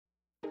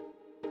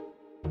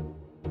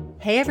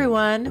Hey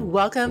everyone,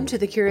 welcome to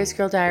the Curious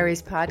Girl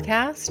Diaries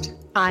podcast.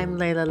 I'm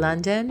Layla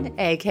London,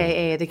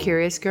 aka The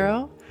Curious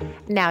Girl.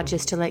 Now,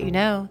 just to let you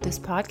know, this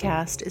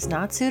podcast is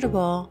not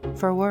suitable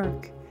for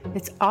work.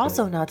 It's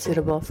also not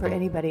suitable for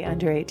anybody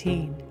under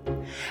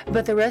 18.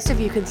 But the rest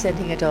of you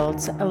consenting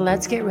adults,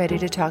 let's get ready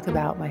to talk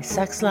about my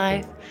sex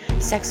life,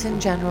 sex in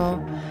general,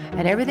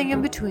 and everything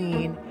in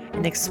between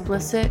in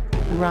explicit,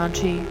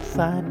 raunchy,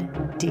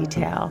 fun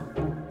detail.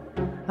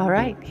 All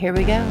right, here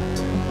we go.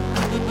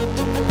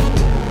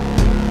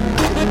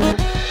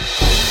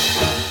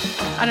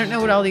 I don't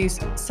know what all these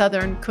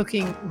Southern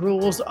cooking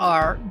rules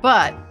are,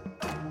 but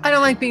I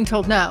don't like being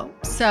told no.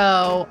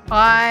 So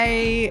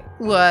I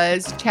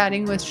was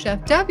chatting with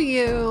Chef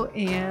W,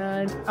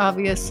 and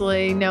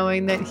obviously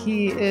knowing that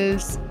he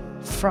is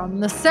from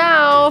the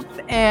South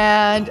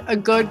and a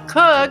good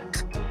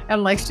cook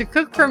and likes to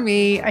cook for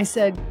me, I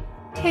said,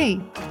 hey,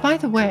 by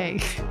the way,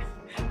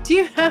 do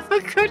you have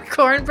a good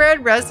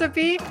cornbread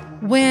recipe?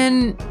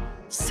 When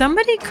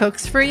somebody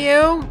cooks for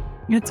you,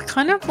 it's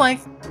kind of like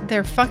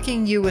they're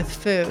fucking you with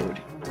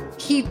food.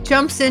 He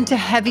jumps into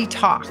heavy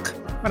talk,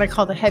 what I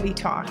call the heavy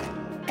talk.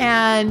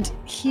 And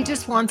he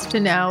just wants to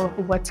know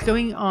what's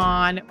going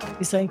on.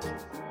 He's like,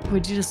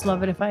 would you just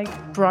love it if I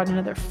brought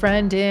another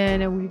friend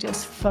in and we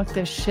just fuck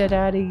the shit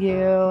out of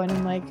you? And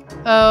I'm like,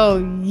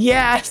 oh,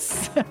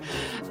 yes.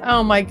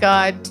 Oh, my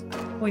God.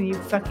 When you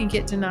fucking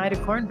get denied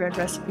a cornbread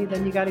recipe,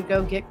 then you got to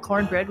go get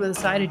cornbread with a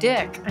side of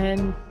dick.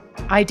 And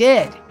I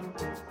did.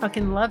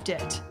 Fucking loved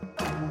it.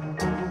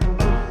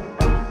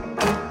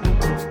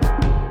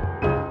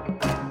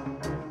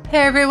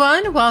 Hey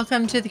everyone,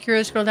 welcome to the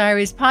Curious Girl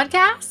Diaries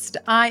podcast.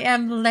 I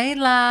am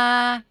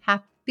Layla.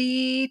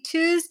 Happy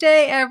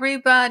Tuesday,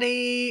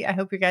 everybody. I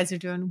hope you guys are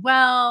doing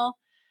well.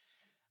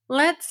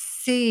 Let's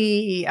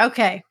see.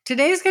 Okay,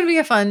 today's going to be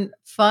a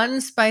fun,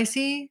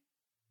 spicy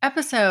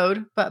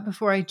episode. But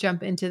before I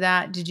jump into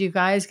that, did you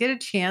guys get a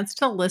chance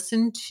to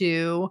listen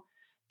to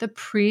the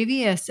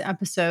previous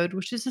episode,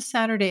 which is a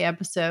Saturday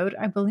episode?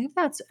 I believe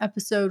that's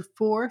episode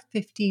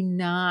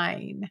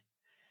 459.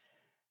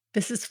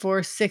 This is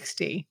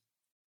 460.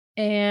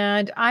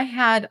 And I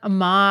had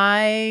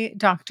my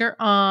doctor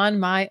on,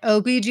 my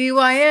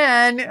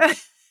OBGYN.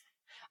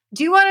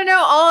 Do you want to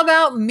know all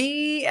about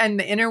me and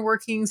the inner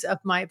workings of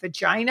my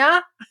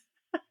vagina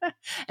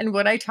and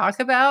what I talk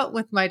about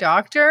with my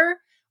doctor?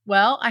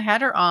 Well, I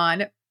had her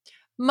on,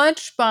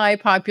 much by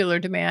popular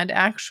demand,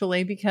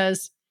 actually,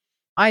 because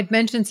I'd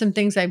mentioned some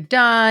things I've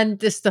done,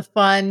 just the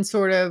fun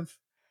sort of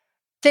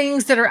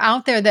things that are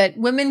out there that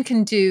women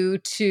can do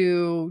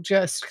to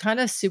just kind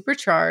of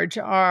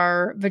supercharge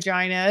our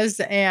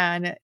vaginas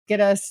and get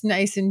us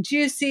nice and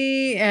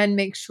juicy and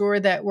make sure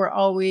that we're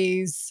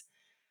always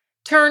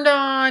turned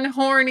on,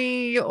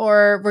 horny,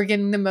 or we're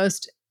getting the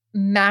most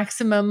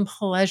maximum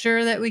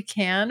pleasure that we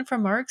can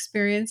from our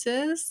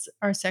experiences,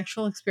 our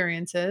sexual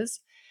experiences.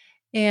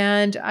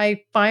 And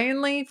I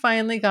finally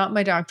got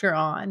my doctor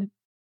on.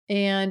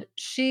 And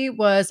she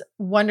was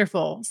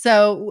wonderful.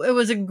 So it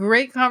was a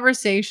great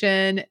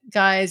conversation.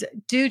 Guys,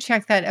 do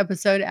check that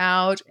episode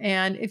out.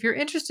 And if you're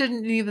interested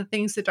in any of the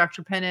things that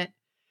Dr. Pennant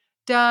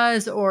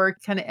does or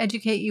kind of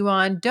educate you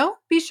on, don't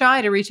be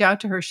shy to reach out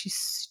to her.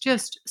 She's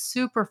just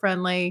super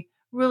friendly,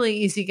 really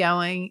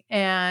easygoing.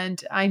 And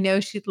I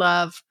know she'd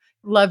love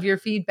your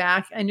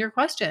feedback and your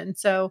questions.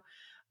 So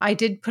I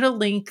did put a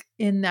link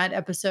in that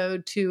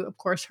episode to, of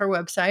course, her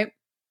website.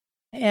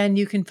 And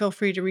you can feel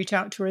free to reach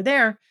out to her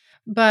there.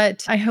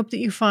 But I hope that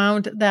you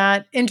found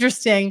that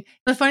interesting.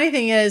 The funny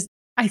thing is,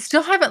 I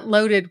still haven't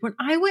loaded. When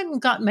I went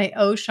and got my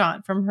O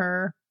shot from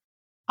her,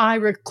 I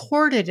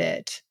recorded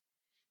it.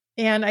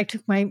 And I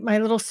took my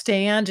little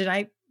stand and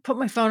I put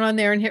my phone on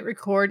there and hit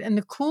record. And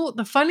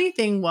the funny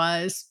thing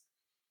was,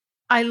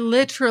 I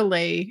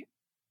literally,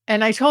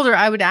 and I told her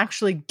I would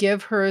actually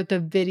give her the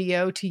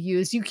video to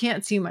use. You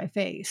can't see my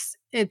face.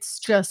 It's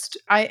just,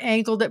 I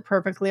angled it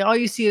perfectly. All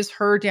you see is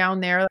her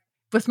down there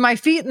with my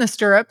feet in the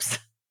stirrups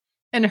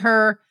and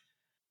her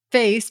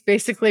face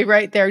basically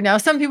right there. Now,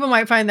 some people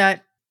might find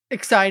that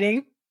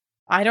exciting.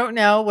 I don't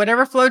know,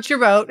 whatever floats your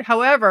boat.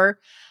 However,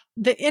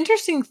 the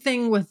interesting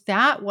thing with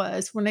that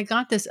was when I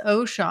got this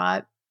O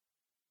shot,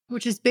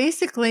 which is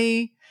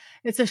basically,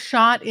 it's a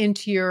shot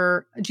into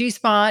your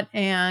G-spot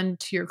and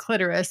to your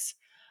clitoris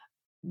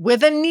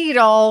with a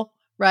needle,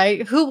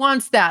 right? Who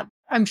wants that?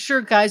 I'm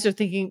sure guys are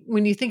thinking,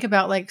 when you think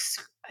about like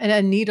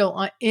a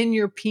needle in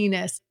your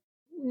penis,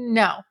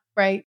 no,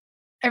 right?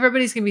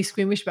 Everybody's going to be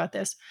squeamish about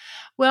this.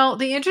 Well,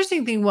 the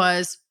interesting thing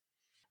was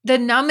the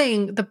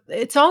numbing,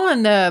 it's all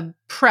in the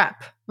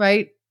prep,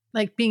 right?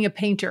 Like being a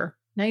painter,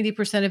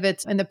 90% of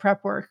it's in the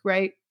prep work,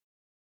 right?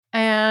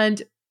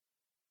 And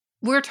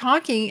we're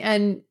talking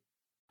and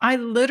I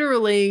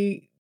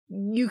literally,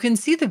 you can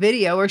see the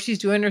video where she's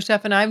doing her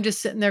stuff and I'm just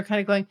sitting there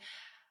kind of going,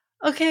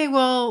 okay,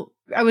 well,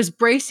 I was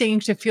bracing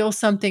to feel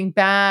something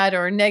bad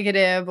or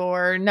negative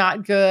or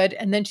not good.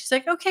 And then she's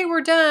like, okay,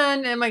 we're done.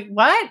 And I'm like,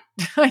 what?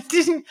 I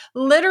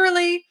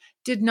literally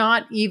did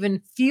not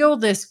even feel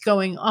this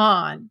going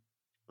on.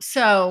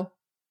 So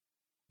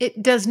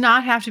it does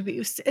not have to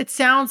be, it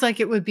sounds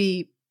like it would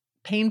be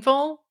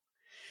painful.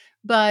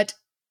 But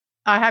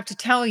I have to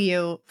tell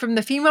you, from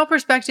the female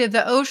perspective,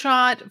 the O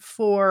shot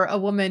for a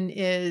woman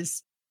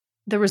is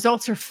the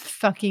results are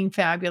fucking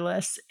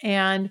fabulous.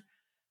 And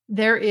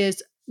there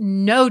is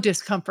no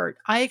discomfort.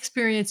 I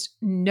experienced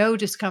no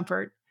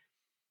discomfort.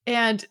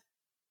 And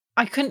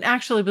I couldn't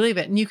actually believe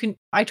it. And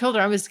I told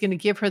her I was going to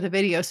give her the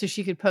video so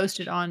she could post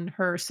it on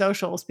her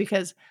socials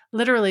because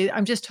literally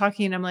I'm just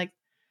talking and I'm like,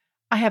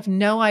 I have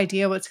no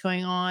idea what's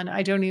going on.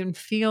 I don't even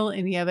feel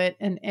any of it.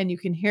 And you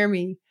can hear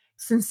me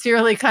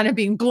sincerely kind of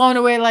being blown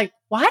away like,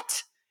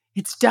 "What?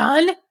 It's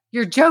done?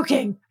 You're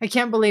joking. I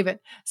can't believe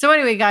it." So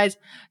anyway, guys,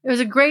 it was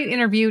a great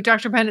interview.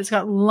 Dr. Bennett's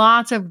got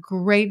lots of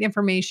great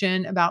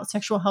information about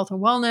sexual health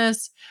and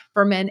wellness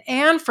for men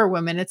and for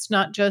women. It's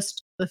not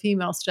just the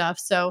female stuff.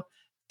 So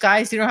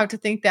guys, you don't have to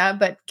think that,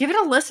 but give it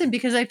a listen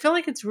because I feel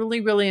like it's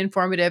really, really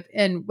informative.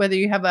 And whether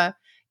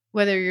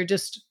you're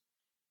just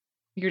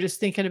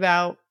thinking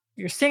about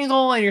you're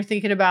single and you're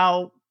thinking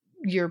about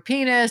your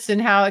penis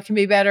and how it can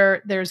be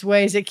better. There's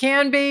ways it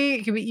can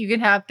be. You can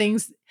have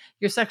things,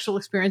 your sexual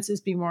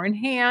experiences be more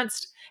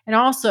enhanced. And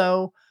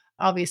also,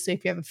 obviously,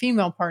 if you have a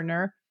female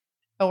partner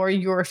or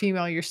you're a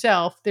female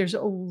yourself, there's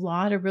a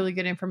lot of really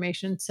good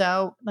information.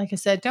 So, like I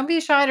said, don't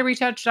be shy to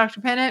reach out to Dr.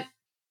 Pennant.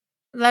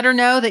 Let her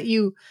know that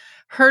you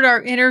heard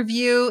our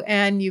interview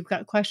and you've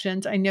got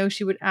questions. I know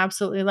she would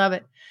absolutely love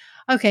it.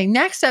 Okay,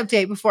 next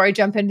update before I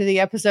jump into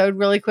the episode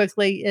really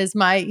quickly is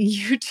my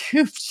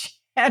YouTube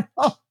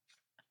channel.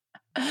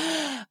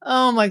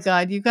 Oh my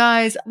God, you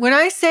guys. When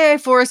I say I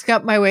Forrest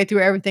Gump my way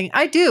through everything,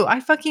 I do. I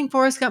fucking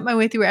Forrest Gump my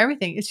way through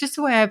everything. It's just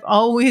the way I've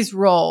always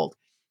rolled.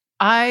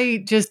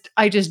 I just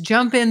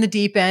jump in the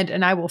deep end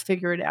and I will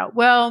figure it out.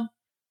 Well,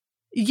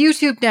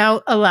 YouTube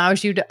now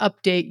allows you to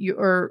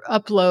or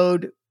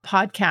upload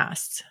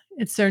podcasts.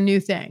 It's their new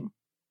thing.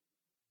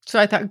 So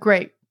I thought,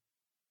 great.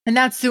 And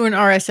that's through an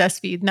RSS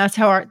feed. And that's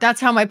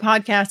how my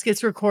podcast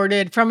gets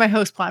recorded from my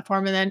host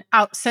platform and then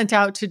sent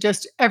out to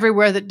just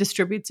everywhere that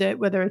distributes it,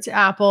 whether it's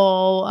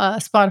Apple,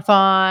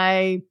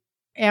 Spotify,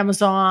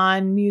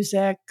 Amazon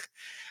Music,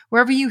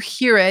 wherever you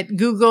hear it,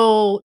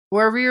 Google,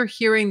 wherever you're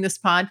hearing this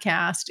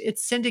podcast,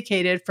 it's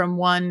syndicated from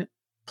one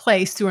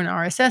place through an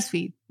RSS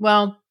feed.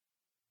 Well,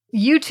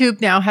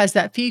 YouTube now has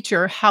that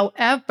feature.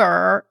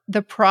 However,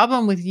 the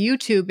problem with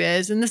YouTube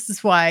is, and this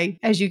is why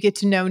as you get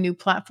to know new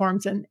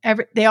platforms and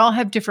they all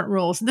have different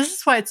rules. This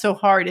is why it's so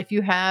hard if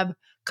you have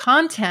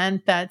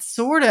content that's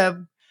sort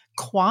of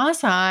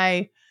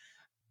quasi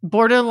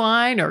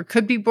borderline or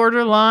could be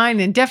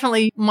borderline, and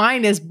definitely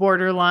mine is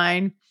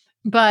borderline,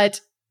 but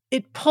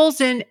it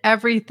pulls in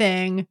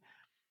everything.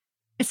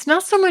 It's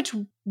not so much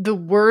the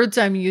words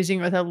I'm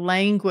using or the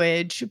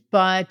language,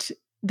 but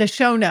the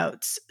show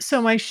notes.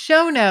 So my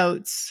show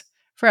notes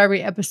for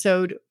every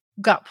episode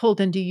got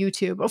pulled into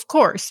YouTube, of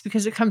course,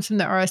 because it comes from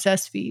the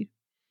RSS feed,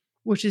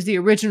 which is the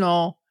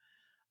original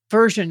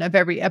version of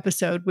every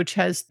episode, which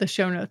has the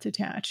show notes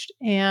attached.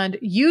 And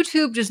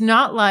YouTube does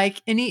not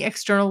like any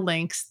external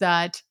links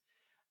that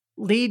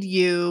lead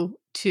you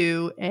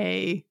to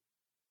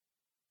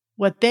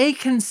what they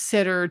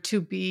consider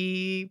to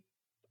be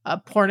a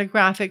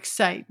pornographic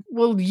site.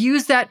 We'll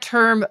use that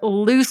term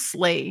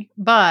loosely,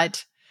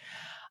 but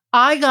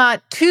I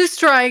got 2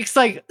 strikes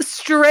like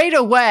straight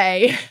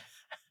away.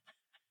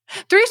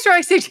 3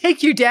 strikes, they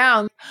take you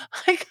down.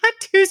 I got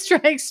 2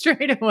 strikes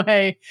straight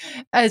away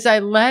as I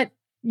let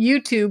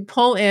YouTube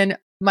pull in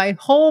my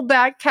whole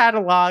back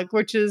catalog,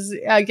 which is,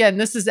 again,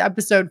 this is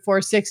episode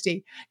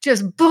 460.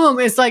 Just boom,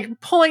 it's like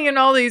pulling in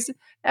all these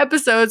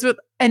episodes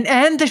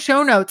and the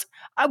show notes,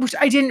 which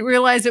I didn't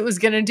realize it was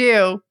going to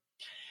do.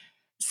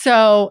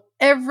 So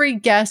every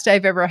guest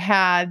I've ever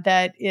had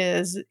that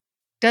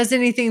does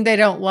anything they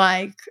don't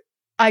like,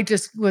 I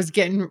just was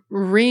getting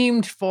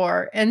reamed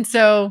for. And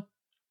so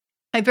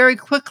I very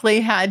quickly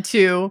had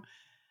to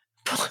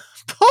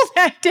pull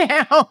that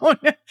down.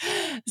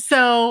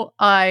 So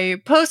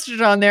I posted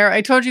it on there.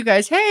 I told you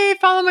guys, hey,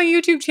 follow my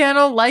YouTube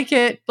channel, like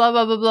it, blah,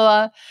 blah, blah,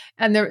 blah.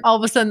 And there all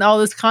of a sudden all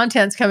this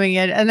content's coming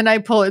in. And then I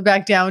pull it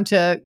back down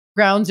to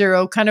ground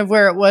zero, kind of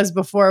where it was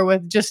before,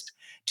 with just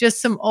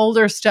some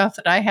older stuff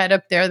that I had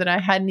up there that I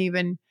hadn't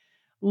even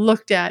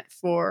looked at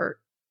for,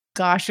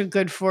 gosh, a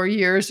good 4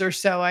 years or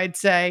so, I'd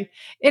say.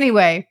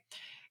 Anyway,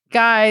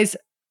 guys,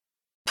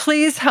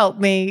 please help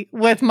me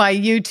with my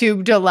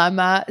YouTube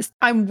dilemma.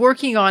 I'm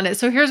working on it.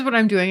 So here's what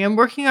I'm doing. I'm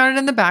working on it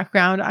in the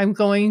background. I'm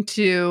going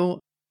to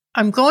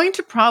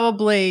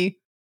probably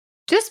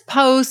just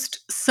post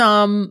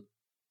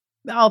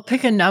I'll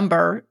pick a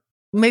number,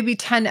 maybe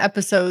 10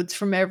 episodes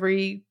from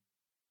every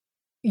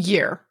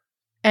year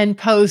and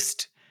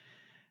post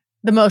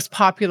the most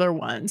popular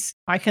ones.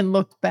 I can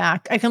look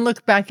back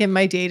in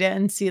my data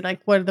and see like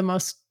what are the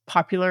most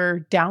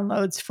popular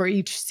downloads for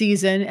each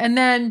season. And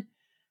then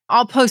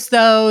I'll post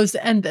those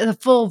and the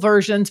full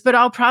versions, but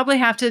I'll probably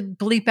have to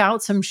bleep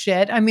out some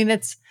shit. I mean,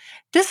 this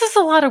is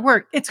a lot of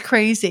work. It's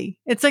crazy.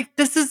 It's like,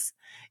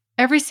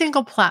 every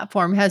single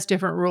platform has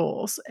different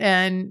rules.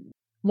 And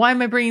why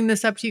am I bringing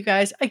this up to you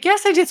guys? I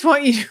guess I just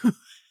want you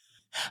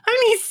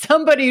I need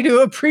somebody to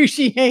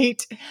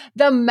appreciate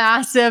the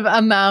massive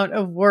amount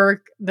of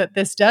work that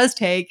this does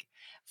take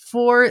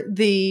for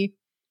the,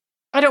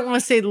 I don't want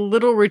to say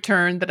little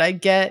return that I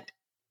get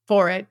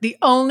for it. The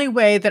only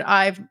way that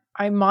I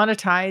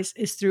monetize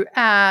is through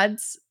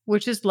ads,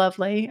 which is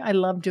lovely. I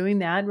love doing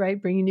that,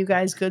 right? Bringing you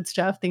guys good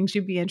stuff, things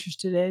you'd be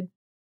interested in.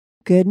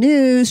 Good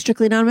news.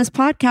 Strictly Anonymous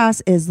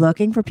Podcast is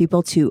looking for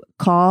people to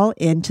call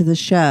into the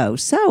show.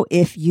 So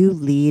if you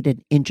lead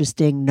an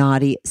interesting,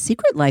 naughty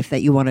secret life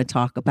that you want to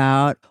talk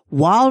about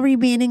while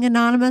remaining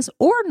anonymous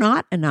or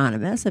not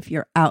anonymous, if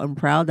you're out and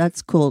proud,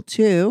 that's cool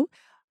too.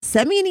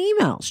 Send me an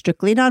email,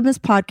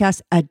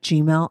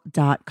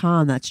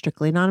 strictlyanonymouspodcast@gmail.com. That's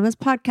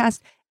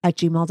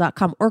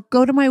strictlyanonymouspodcast@gmail.com. Or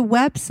go to my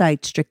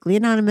website,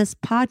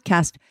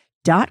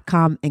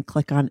 strictlyanonymouspodcast.com, and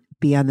click on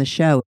Be on the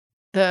Show.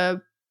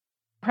 The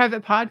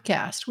private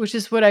podcast, which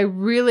is what I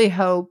really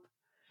hope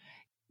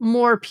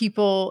more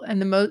people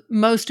and the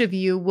most of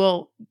you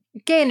will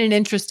gain an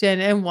interest in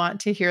and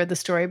want to hear the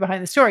story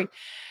behind the story.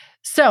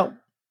 So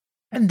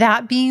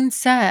that being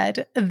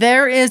said,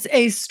 there is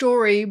a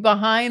story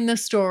behind the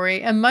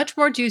story and much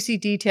more juicy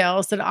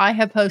details that I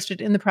have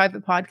posted in the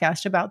private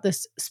podcast about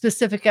this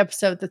specific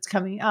episode that's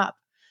coming up.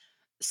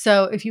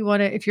 So if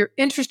you're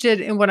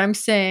interested in what I'm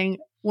saying,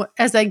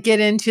 as I get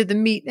into the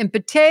meat and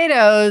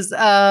potatoes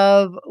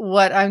of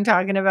what I'm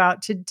talking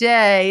about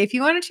today, if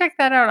you want to check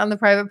that out on the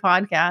private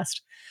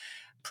podcast,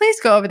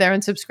 please go over there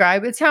and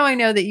subscribe. It's how I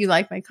know that you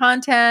like my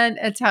content.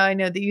 It's how I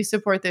know that you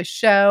support this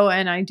show.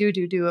 And I do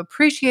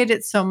appreciate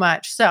it so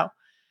much. So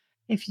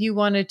if you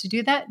wanted to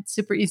do that, it's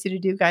super easy to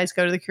do, guys.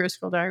 Go to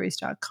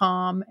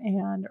thecuriousgirldiaries.com,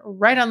 and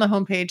right on the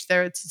homepage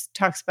there, it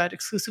talks about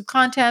exclusive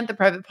content, the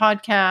private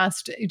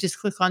podcast. You just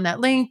click on that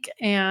link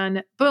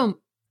and boom,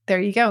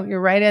 there you go.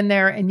 You're right in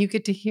there and you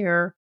get to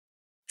hear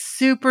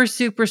super,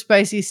 super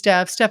spicy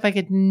stuff I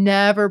could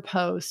never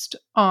post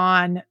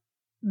on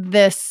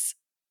this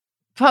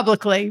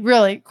publicly,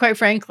 really, quite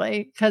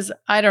frankly, because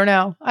I don't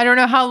know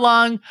how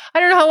long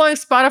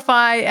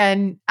Spotify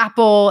and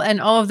Apple and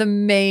all of the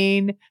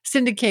main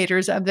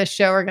syndicators of this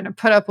show are going to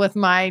put up with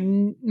my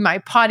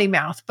potty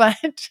mouth.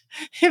 But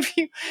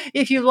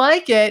if you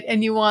like it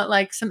and you want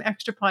like some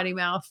extra potty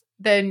mouth,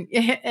 then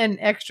and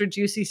extra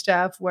juicy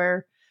stuff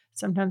where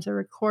sometimes I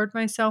record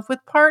myself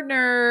with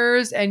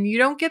partners and you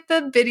don't get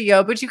the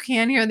video, but you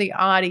can hear the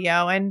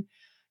audio. And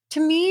to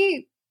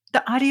me,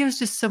 the audio is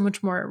just so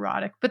much more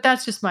erotic, but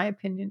that's just my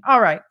opinion.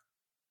 All right.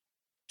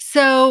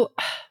 So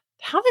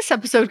how this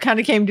episode kind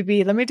of came to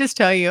be, let me just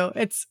tell you,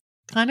 it's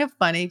kind of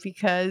funny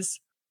because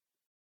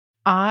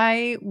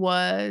I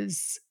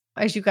was,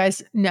 as you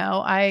guys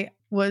know, I've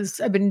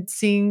been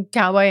seeing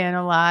Cowboy Ann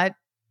a lot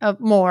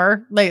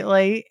more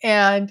lately.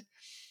 And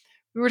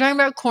we were talking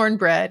about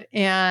cornbread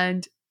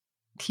and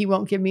he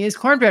won't give me his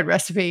cornbread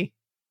recipe.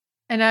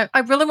 And I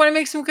really want to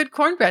make some good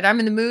cornbread. I'm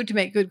in the mood to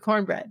make good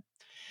cornbread.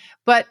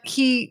 But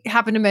he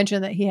happened to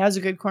mention that he has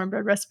a good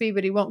cornbread recipe,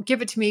 but he won't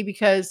give it to me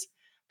because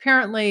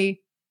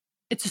apparently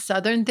it's a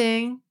Southern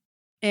thing.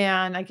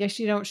 And I guess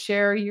you don't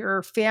share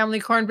your family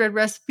cornbread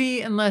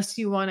recipe unless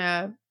you want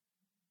to,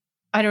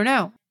 I don't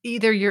know,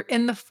 either you're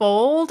in the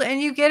fold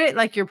and you get it,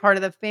 like you're part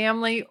of the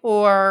family,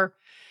 or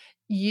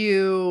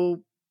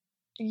you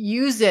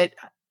use it.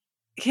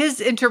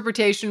 His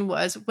interpretation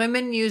was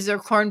women use their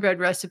cornbread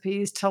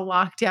recipes to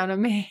lock down a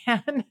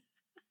man.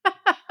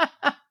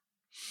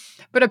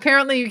 But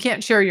apparently you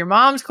can't share your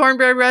mom's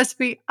cornbread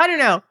recipe. I don't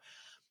know.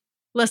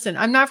 Listen,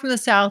 I'm not from the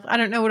South. I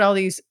don't know what all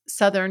these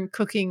Southern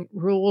cooking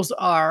rules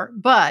are,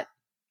 but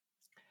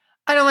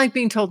I don't like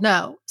being told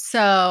no.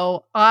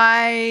 So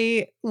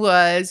I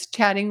was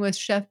chatting with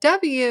Chef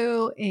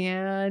W,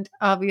 and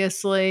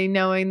obviously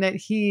knowing that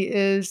he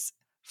is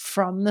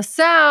from the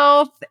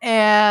South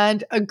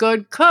and a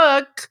good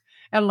cook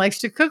and likes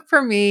to cook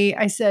for me,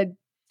 I said,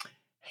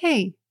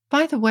 hey,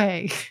 by the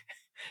way,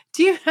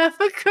 do you have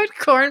a good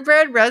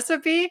cornbread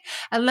recipe?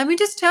 And let me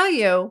just tell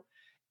you,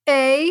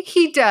 A,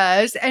 he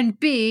does, and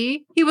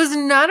B, he was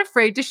not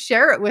afraid to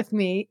share it with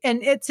me.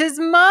 And it's his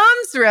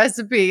mom's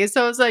recipe.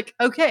 So I was like,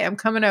 okay, I'm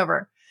coming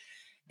over.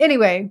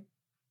 Anyway,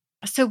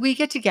 so we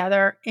get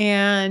together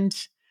and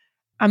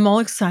I'm all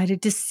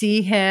excited to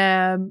see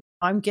him.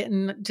 I'm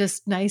getting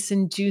just nice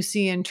and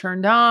juicy and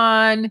turned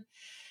on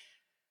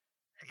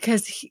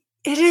because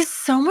it is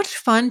so much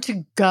fun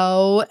to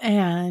go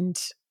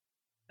and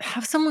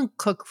have someone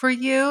cook for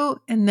you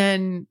and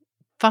then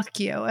fuck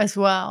you as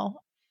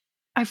well.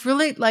 I've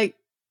really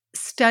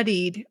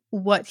studied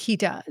what he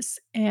does.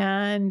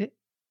 And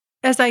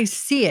as I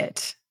see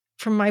it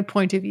from my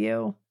point of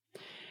view,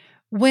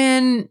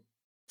 when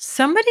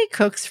somebody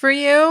cooks for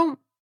you,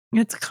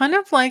 it's kind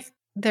of like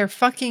they're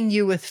fucking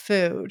you with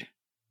food.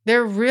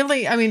 They're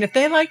really, if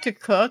they like to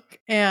cook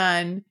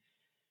and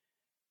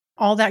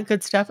all that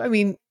good stuff,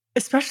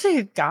 especially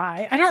a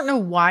guy. I don't know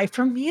why.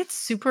 For me, it's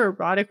super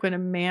erotic when a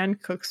man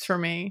cooks for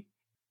me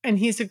and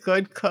he's a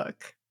good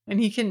cook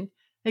and they can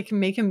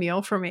make a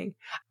meal for me.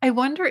 I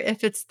wonder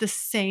if it's the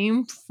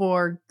same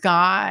for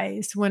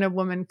guys when a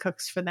woman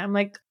cooks for them.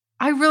 Like,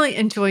 I really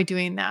enjoy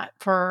doing that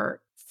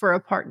for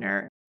a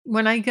partner.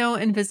 When I go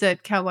and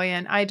visit Cowboy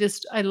Inn,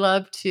 I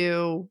love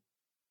to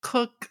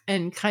cook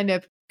and kind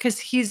of, because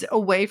he's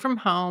away from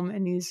home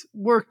and he's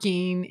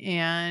working,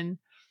 and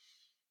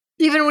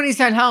even when he's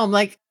not home,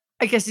 like,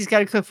 I guess he's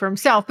gotta cook for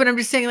himself, but I'm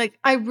just saying, like,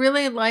 I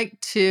really like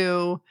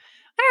to,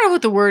 I don't know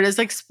what the word is,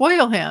 like,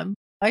 spoil him.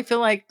 I feel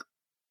like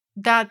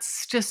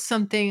that's just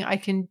something I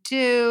can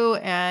do,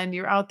 and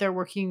you're out there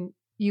working,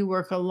 you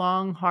work a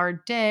long,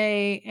 hard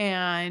day,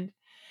 and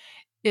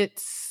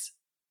it's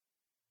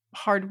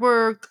hard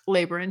work,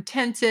 labor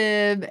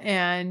intensive,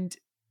 and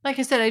like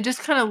I said, I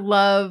just kinda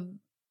love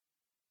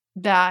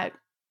that.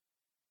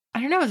 I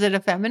don't know, is it a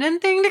feminine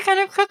thing to kind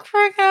of cook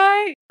for a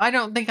guy? I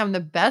don't think I'm the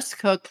best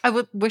cook. I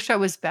would wish I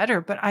was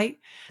better, but I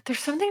there's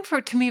something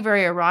for to me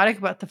very erotic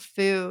about the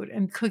food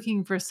and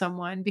cooking for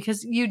someone,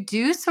 because you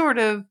do sort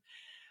of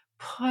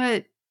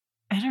put,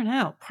 I don't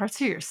know, parts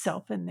of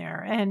yourself in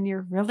there, and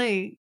you're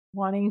really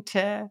wanting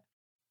to,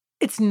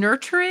 it's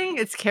nurturing,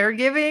 it's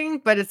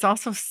caregiving, but it's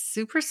also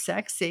super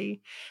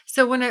sexy.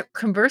 So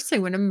conversely,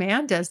 when a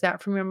man does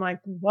that for me, I'm like,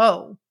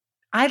 "Whoa,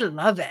 I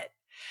love it."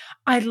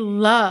 I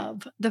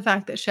love the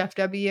fact that Chef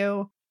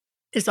W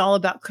is all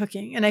about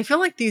cooking. And I feel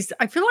like these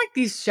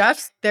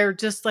chefs, they're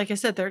just like I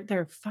said,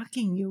 they're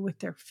fucking you with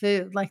their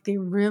food. Like, they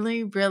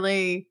really,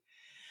 really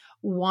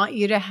want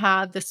you to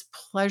have this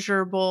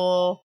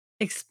pleasurable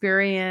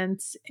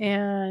experience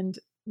and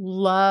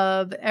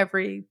love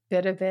every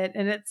bit of it.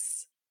 And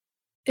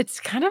it's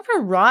kind of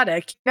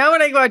erotic. Now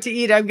when I go out to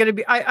eat,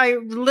 I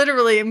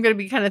literally am gonna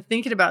be kind of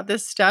thinking about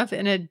this stuff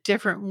in a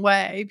different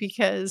way,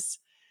 because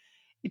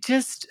it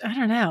just, I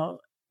don't know.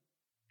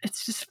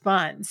 It's just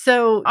fun.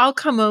 So I'll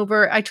come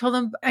over. I told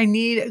him I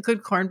need a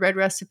good cornbread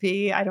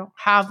recipe. I don't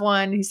have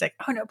one. He's like,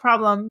 "Oh, no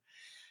problem."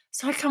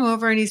 So I come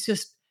over and he's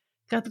just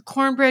got the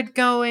cornbread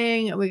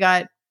going. And we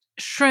got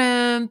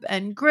shrimp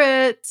and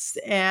grits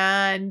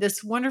and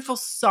this wonderful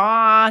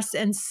sauce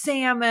and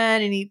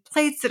salmon. And he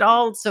plates it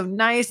all so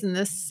nice in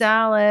this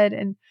salad.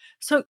 And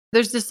so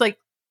there's this, like,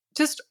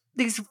 just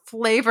these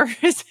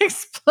flavors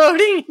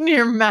exploding in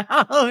your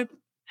mouth,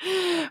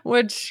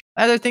 which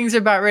other things are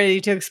about ready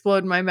to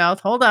explode in my mouth.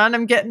 Hold on,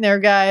 I'm getting there,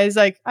 guys.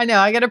 Like, I know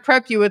I got to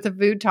prep you with the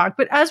food talk,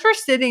 but as we're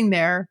sitting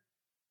there,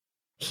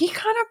 he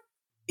kind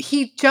of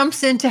he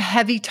jumps into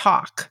heavy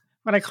talk,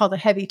 what I call the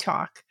heavy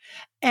talk.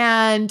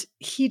 And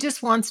he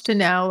just wants to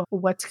know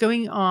what's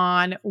going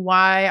on,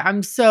 why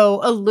I'm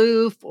so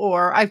aloof,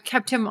 or I've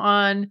kept him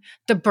on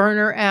the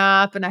burner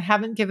app and I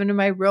haven't given him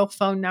my real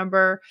phone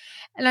number.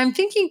 And I'm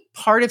thinking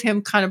part of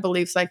him kind of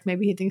believes, like,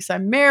 maybe he thinks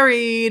I'm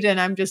married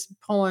and I'm just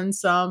pulling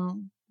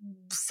some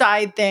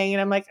side thing. And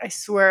I'm like, I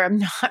swear I'm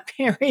not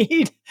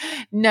married.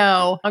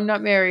 No, I'm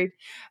not married.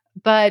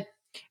 But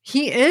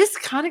he is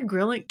kind of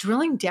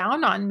drilling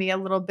down on me a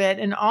little bit,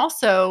 and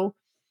also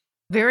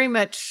very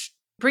much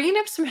bringing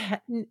up some,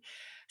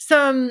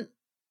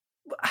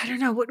 I don't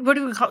know, what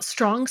do we call it?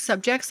 Strong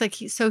subjects. Like,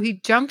 he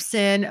jumps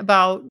in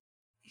about,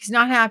 he's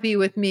not happy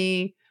with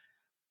me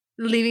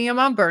leaving him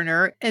on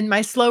burner, and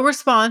my slow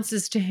response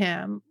is to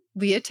him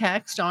via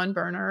text on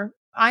burner.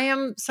 I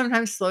am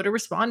sometimes slow to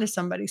respond to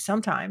somebody.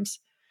 Sometimes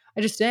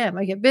I just am.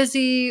 I get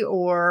busy,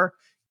 or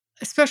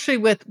especially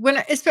with when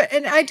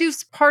and I do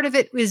part of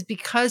it is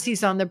because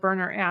he's on the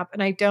burner app,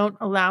 and I don't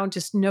allow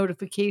just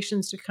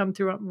notifications to come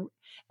through on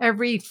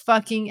every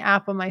fucking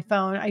app on my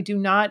phone. I do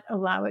not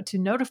allow it to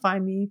notify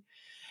me.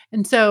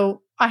 And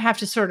so I have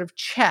to sort of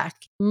check,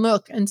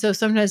 look. And so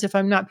sometimes if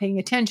I'm not paying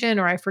attention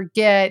or I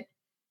forget,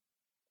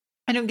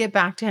 I don't get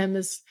back to him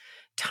as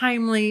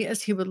timely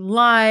as he would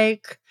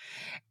like.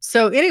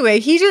 So anyway,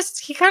 he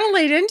kind of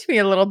laid into me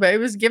a little bit. He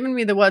was giving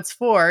me the what's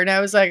for. And I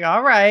was like,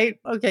 all right,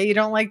 okay, you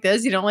don't like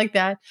this, you don't like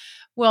that.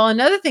 Well,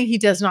 another thing he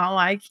does not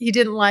like, he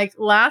didn't like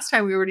last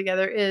time we were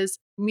together, is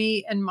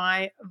me and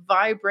my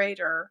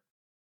vibrator.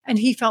 And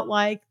he felt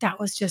like that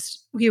was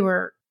just,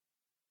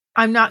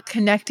 I'm not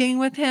connecting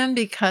with him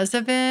because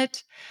of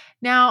it.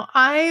 Now,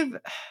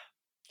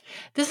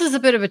 this is a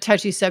bit of a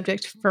touchy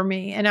subject for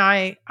me. And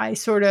I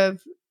sort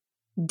of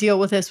deal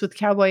with this with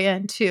Cowboy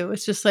Inn too.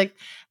 It's just like,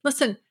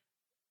 listen,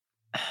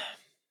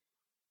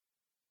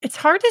 it's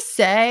hard to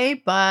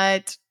say,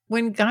 but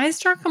when guys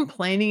start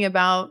complaining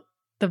about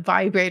the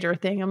vibrator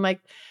thing, I'm like,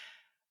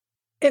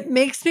 it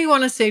makes me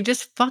want to say,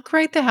 just fuck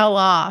right the hell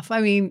off. I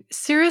mean,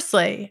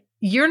 seriously,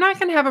 you're not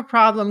going to have a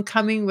problem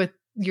coming with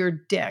your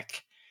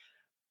dick.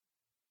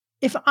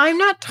 If I'm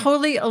not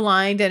totally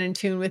aligned and in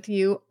tune with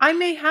you, I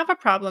may have a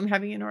problem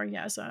having an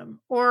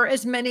orgasm, or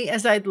as many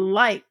as I'd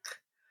like.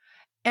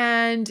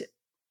 And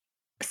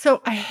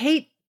so I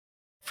hate,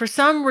 for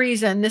some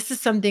reason, this is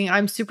something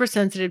I'm super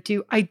sensitive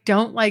to. I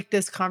don't like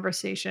this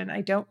conversation.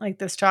 I don't like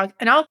this talk.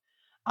 And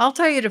I'll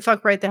tell you to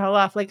fuck right the hell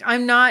off. Like,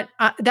 I'm not,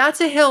 that's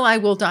a hill I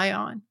will die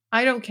on.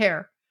 I don't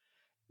care.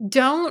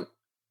 Don't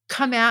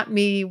come at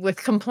me with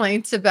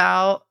complaints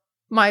about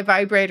my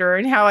vibrator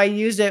and how I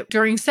use it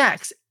during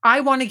sex. I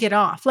want to get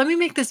off. Let me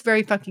make this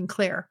very fucking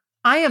clear.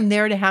 I am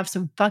there to have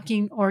some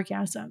fucking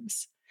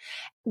orgasms.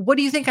 What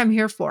do you think I'm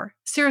here for?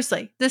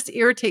 Seriously, this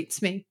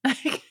irritates me.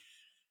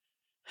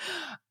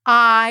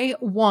 I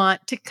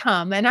want to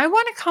come and I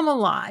want to come a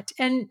lot.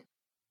 And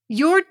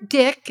your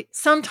dick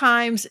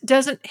sometimes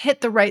doesn't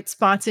hit the right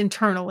spots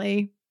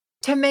internally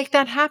to make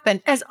that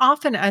happen as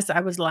often as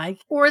I would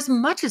like or as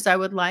much as I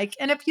would like.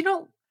 And if you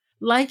don't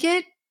like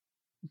it,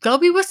 go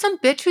be with some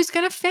bitch who's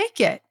going to fake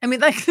it. I mean,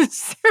 like,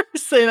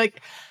 seriously,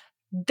 like,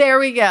 there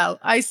we go.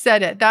 I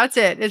said it. That's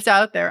it. It's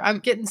out there. I'm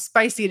getting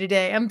spicy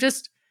today.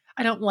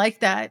 I don't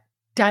like that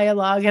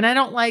dialogue. And I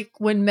don't like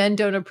when men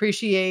don't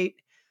appreciate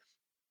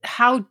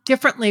how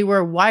differently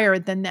we're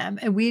wired than them.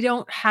 And we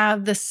don't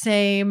have the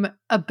same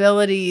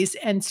abilities.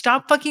 And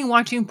stop fucking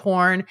watching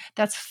porn.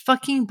 That's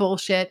fucking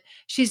bullshit.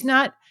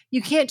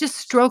 You can't just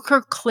stroke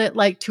her clit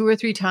like 2 or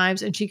 3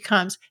 times and she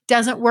comes.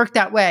 Doesn't work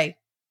that way.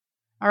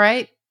 All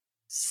right.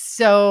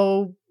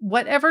 So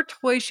whatever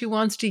toy she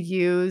wants to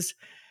use,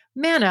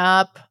 man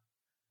up.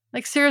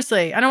 Like,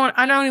 seriously, I don't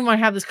even want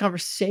to have this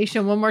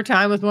conversation one more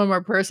time with one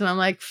more person. I'm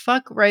like,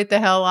 fuck right the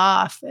hell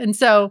off. And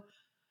so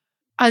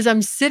as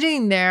I'm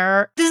sitting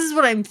there, this is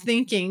what I'm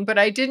thinking, but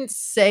I didn't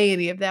say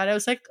any of that. I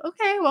was like,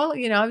 okay, well,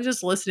 I was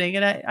just listening.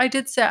 And I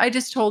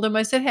just told him,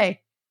 I said,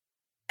 hey,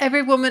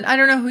 every woman, I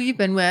don't know who you've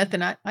been with.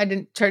 And I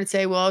didn't try to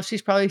say, well,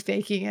 she's probably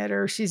faking it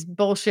or she's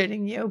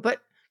bullshitting you. But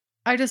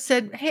I just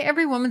said, hey,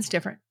 every woman's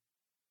different.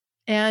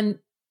 And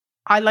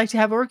I like to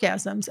have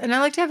orgasms and I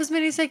like to have as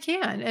many as I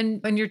can.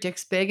 And when your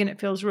dick's big and it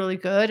feels really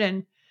good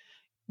and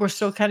we're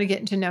still kind of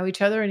getting to know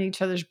each other and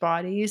each other's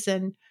bodies.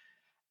 And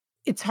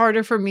it's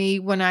harder for me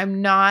when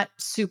I'm not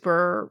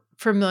super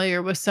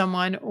familiar with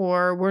someone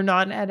or we're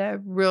not at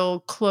a real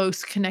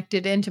close,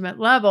 connected, intimate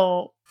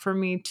level for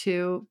me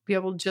to be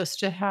able just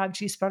to have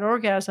G-spot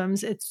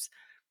orgasms. It's,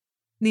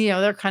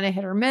 they're kind of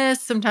hit or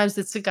miss. Sometimes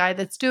it's the guy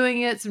that's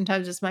doing it.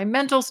 Sometimes it's my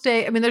mental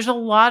state. I mean, there's a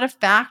lot of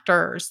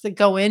factors that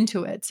go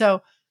into it.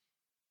 So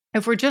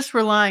if we're just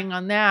relying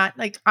on that,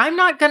 like, I'm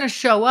not going to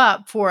show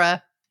up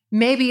for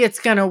maybe it's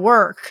going to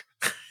work.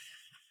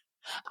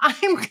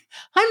 I'm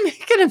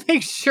going to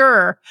make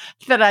sure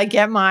that I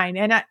get mine.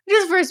 And I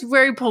just was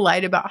very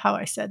polite about how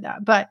I said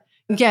that. But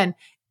again,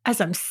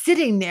 as I'm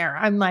sitting there,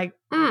 I'm like,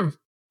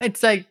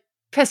 it's like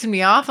pissing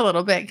me off a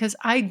little bit because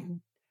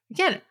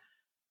again,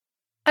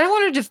 I don't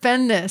want to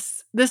defend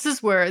this. This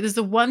is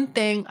the one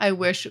thing I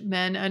wish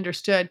men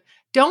understood.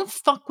 Don't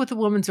fuck with a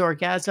woman's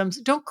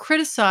orgasms. Don't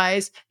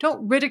criticize.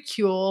 Don't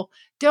ridicule.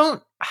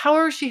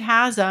 However she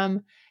has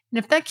them. And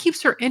if that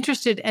keeps her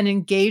interested and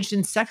engaged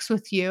in sex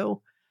with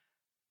you,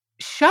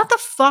 shut the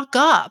fuck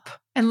up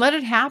and let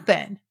it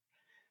happen.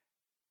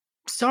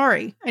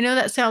 Sorry. I know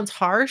that sounds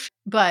harsh,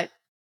 but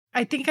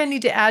I think I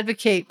need to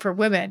advocate for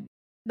women.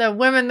 The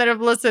women that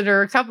have listened,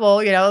 or a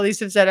couple, at least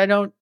have said,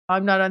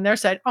 I'm not on their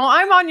side. Oh,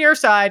 I'm on your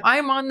side.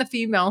 I'm on the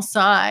female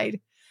side,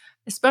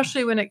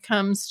 especially when it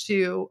comes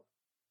to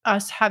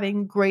us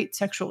having great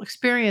sexual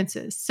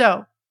experiences.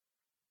 So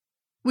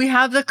we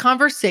have the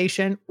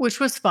conversation, which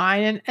was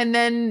fine. And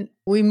then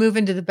we move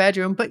into the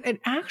bedroom, but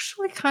it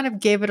actually kind of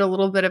gave it a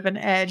little bit of an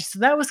edge. So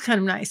that was kind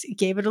of nice. It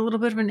gave it a little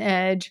bit of an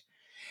edge.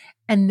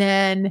 And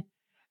then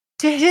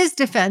to his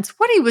defense,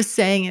 what he was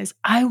saying is,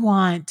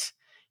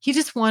 he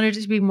just wanted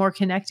it to be more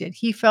connected.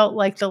 He felt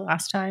like the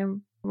last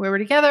time we were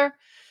together,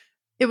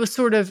 it was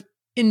sort of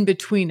in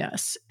between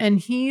us. And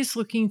he's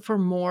looking for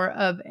more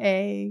of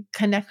a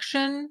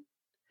connection.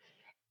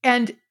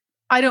 And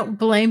I don't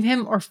blame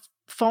him or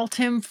fault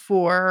him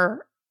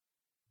for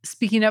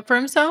speaking up for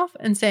himself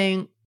and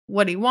saying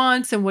what he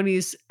wants and what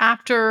he's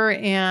after.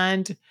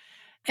 And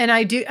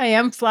I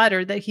am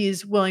flattered that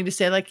he's willing to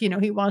say, like,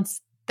 he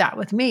wants that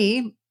with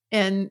me.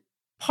 And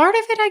part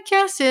of it, I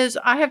guess, is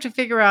I have to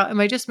figure out, am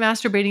I just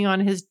masturbating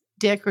on his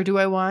dick or do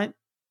I want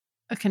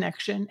a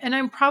connection? And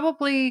I'm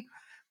probably,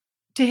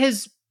 to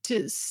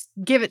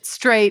give it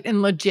straight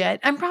and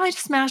legit, I'm probably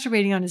just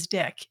masturbating on his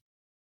dick.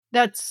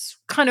 That's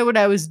kind of what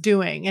I was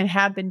doing and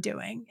have been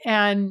doing.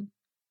 And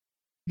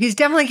he's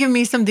definitely given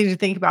me something to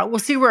think about. We'll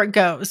see where it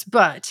goes.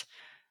 But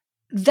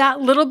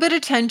that little bit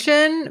of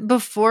tension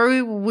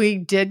before we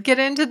did get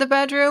into the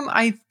bedroom,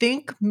 I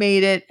think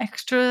made it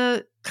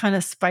extra kind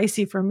of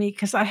spicy for me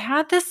because I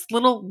had this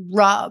little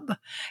rub,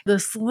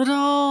 this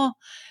little,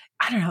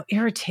 I don't know,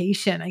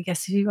 irritation, I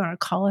guess if you want to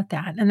call it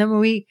that. And then when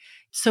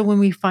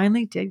we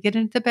finally did get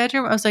into the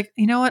bedroom, I was like,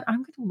 you know what?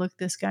 I'm going to look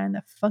this guy in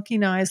the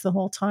fucking eyes the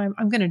whole time.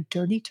 I'm going to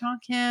dirty talk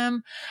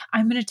him.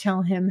 I'm going to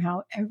tell him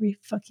how every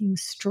fucking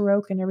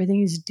stroke and everything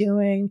he's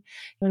doing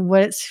and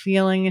what it's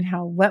feeling and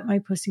how wet my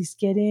pussy's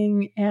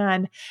getting.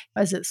 And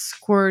as it's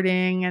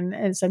squirting and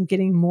as I'm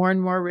getting more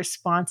and more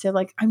responsive,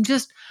 like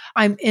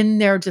I'm in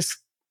there just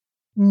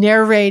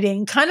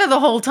narrating kind of the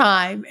whole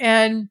time.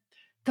 And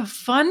the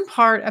fun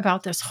part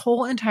about this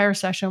whole entire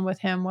session with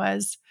him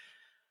was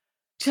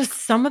just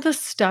some of the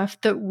stuff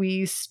that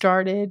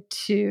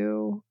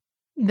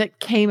that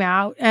came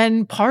out.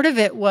 And part of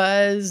it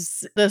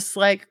was this,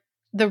 like,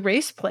 the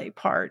race play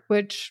part,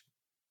 which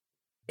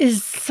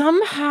is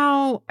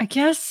somehow, I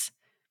guess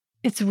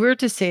it's weird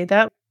to say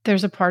that.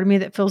 There's a part of me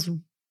that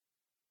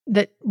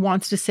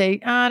wants to say,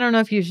 I don't know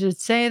if you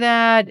should say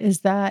that.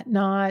 Is that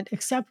not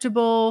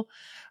acceptable?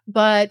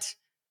 But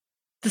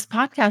this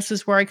podcast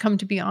is where I come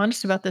to be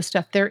honest about this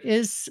stuff. There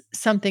is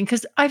something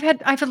because I've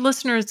had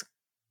listeners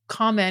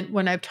comment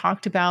when I've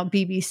talked about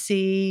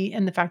BBC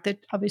and the fact that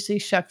obviously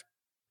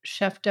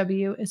Chef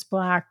W is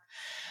Black,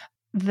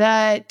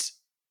 that,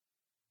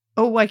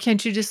 "Oh, why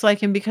can't you just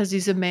like him because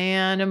he's a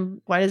man,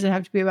 and why does it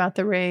have to be about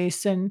the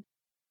race?" And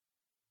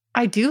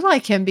I do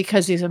like him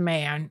because he's a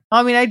man.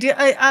 I mean, I do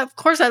of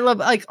course, I love,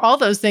 like, all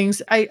those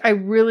things. I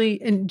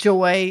really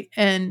enjoy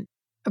and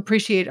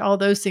appreciate all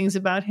those things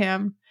about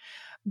him,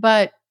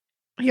 but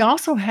he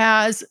also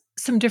has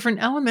some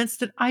different elements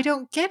that I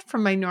don't get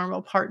from my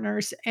normal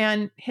partners,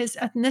 and his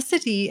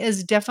ethnicity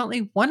is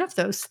definitely one of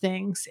those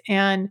things,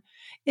 and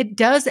it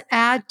does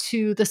add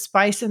to the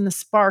spice and the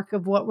spark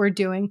of what we're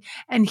doing,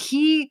 and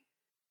he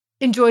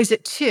enjoys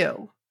it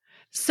too.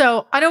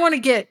 So,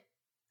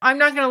 I'm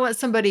not gonna let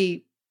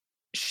somebody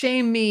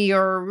shame me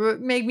or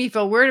make me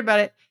feel weird about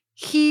it.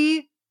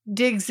 He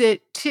digs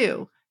it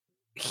too.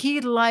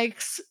 He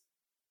likes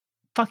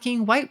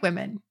fucking white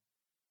women.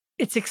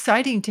 It's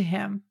exciting to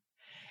him,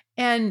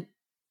 and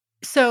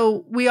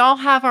so we all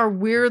have our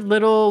weird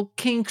little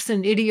kinks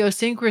and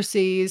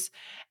idiosyncrasies,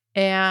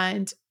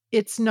 and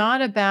it's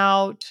not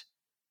about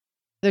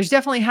there's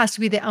definitely has to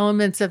be the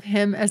elements of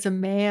him as a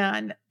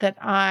man that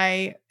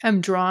I am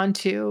drawn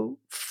to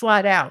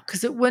flat out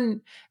because it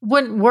wouldn't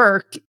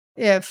work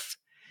if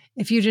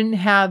you didn't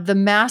have the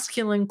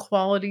masculine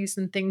qualities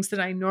and things that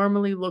I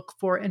normally look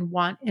for and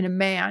want in a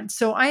man.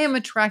 So I am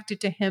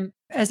attracted to him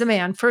as a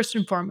man first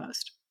and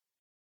foremost.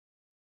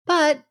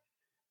 But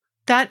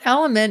that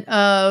element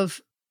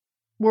of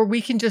where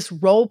we can just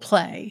role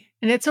play,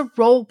 and it's a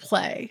role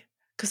play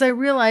because I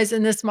realize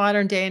in this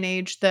modern day and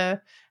age,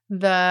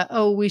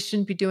 oh, we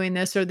shouldn't be doing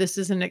this or this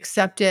isn't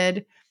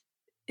accepted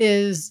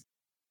is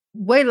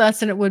way less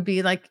than it would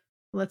be like,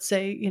 let's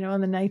say, in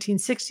the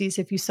 1960s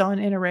if you saw an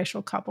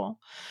interracial couple.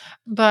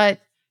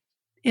 But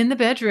in the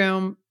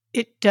bedroom,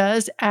 it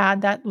does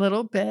add that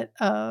little bit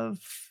of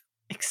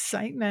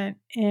excitement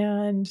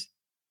and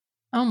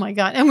oh my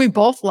God. And we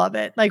both love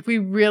it. Like we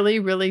really,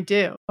 really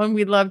do. And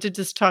we love to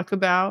just talk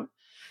about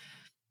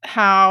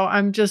how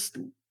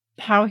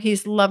how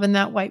he's loving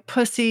that white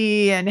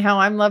pussy and how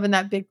I'm loving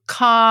that big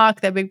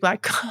cock, that big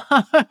black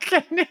cock.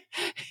 And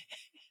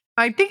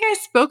I think I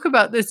spoke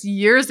about this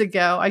years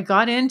ago. I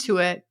got into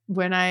it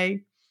when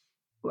I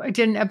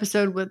did an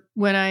episode with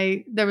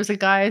when there was a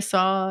guy I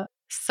saw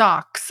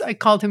Socks. I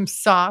called him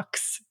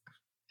Socks.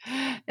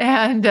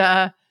 And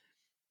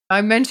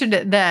I mentioned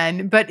it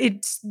then, but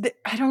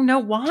I don't know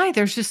why.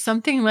 There's just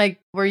something like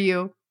where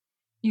you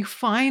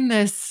find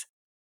this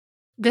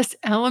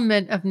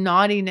element of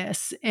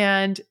naughtiness,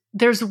 and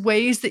there's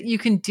ways that you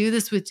can do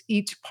this with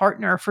each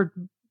partner for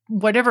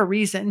whatever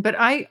reason. But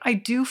I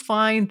do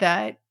find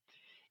that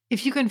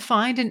if you can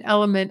find an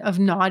element of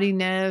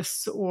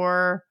naughtiness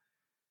or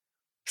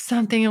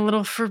something a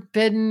little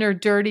forbidden or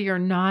dirty or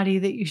naughty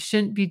that you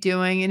shouldn't be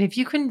doing, and if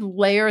you can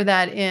layer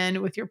that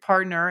in with your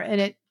partner,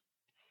 and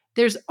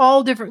there's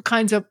all different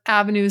kinds of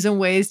avenues and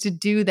ways to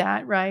do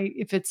that, right?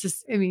 If it's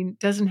just, I mean, it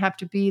doesn't have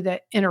to be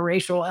that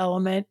interracial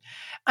element.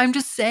 I'm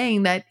just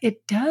saying that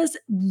it does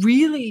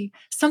really,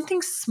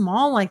 something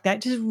small like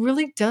that just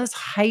really does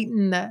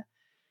heighten the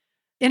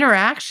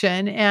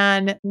interaction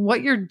and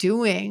what you're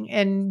doing.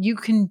 And you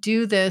can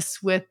do this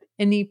with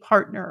any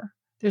partner.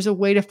 There's a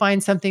way to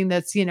find something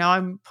that's,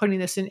 I'm putting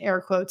this in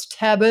air quotes,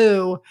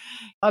 taboo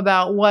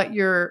about what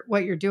you're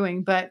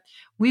doing. But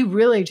we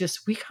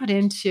got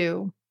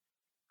into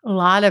a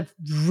lot of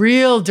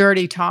real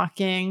dirty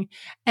talking,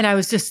 and I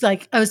was just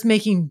like I was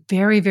making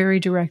very, very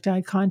direct eye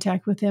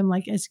contact with him,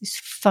 like, as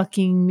he's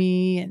fucking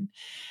me and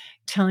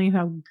telling him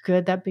how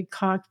good that big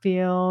cock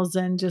feels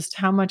and just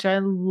how much I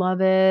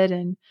love it,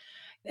 and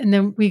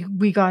then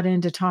we got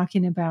into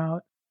talking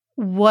about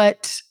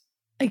what,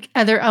 like,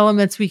 other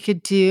elements we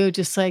could do,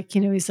 just like,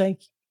 he's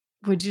like,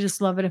 "Would you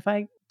just love it if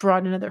I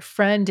brought another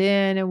friend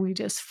in and we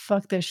just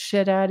fuck the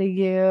shit out of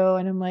you?"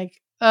 And I'm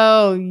like,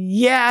 "Oh,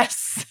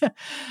 yes."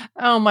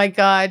 Oh my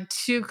God.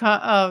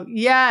 Oh,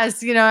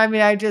 yes. I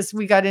mean,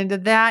 we got into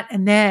that.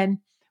 And then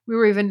we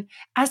were even,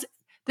 as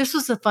this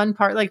was the fun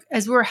part, like,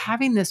 as we were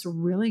having this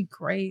really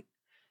great,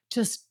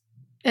 just,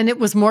 and it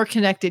was more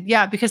connected.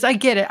 Yeah, because I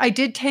get it. I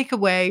did take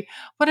away,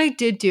 what I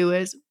did do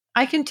is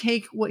I can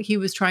take what he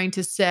was trying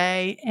to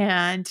say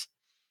and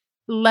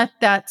let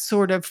that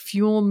sort of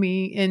fuel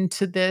me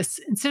into this.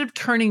 Instead of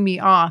turning me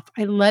off,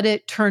 I let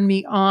it turn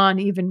me on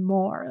even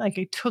more. Like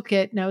I took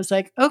it and I was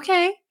like,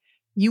 okay,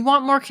 you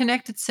want more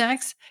connected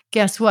sex?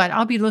 Guess what?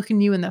 I'll be looking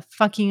you in the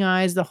fucking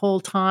eyes the whole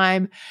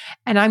time.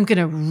 And I'm going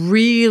to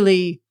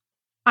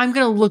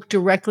look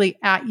directly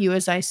at you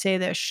as I say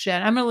this shit.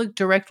 I'm going to look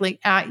directly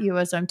at you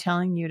as I'm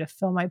telling you to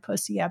fill my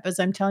pussy up, as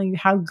I'm telling you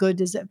how good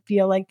does it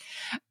feel like,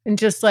 and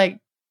just like,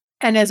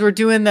 and as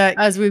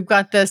as we've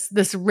got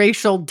this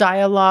racial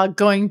dialogue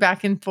going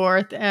back and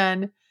forth,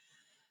 and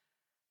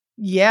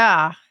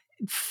yeah,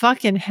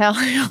 fucking hell,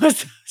 it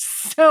was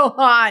so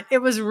hot. It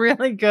was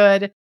really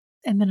good.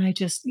 And then I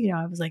just,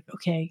 I was like,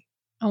 okay,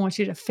 I want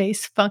you to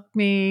face fuck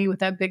me with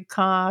that big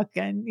cock.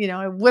 And,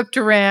 I whipped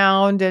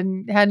around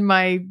and had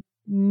my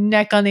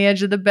neck on the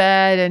edge of the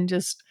bed and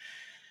just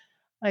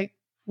like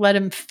let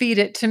him feed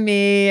it to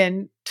me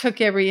and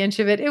took every inch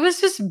of it. It was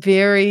just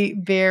very,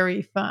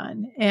 very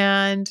fun.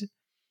 And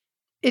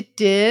it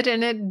did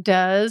and it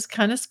does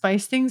kind of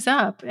spice things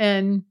up.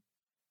 And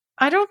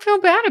I don't feel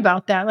bad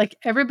about that. Like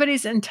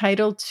everybody's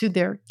entitled to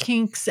their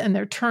kinks and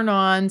their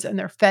turn-ons and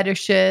their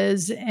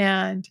fetishes.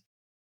 And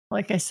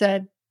like I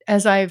said,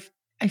 I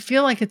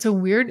feel like it's a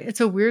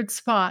weird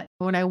spot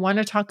when I want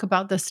to talk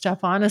about this stuff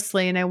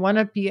honestly. And I want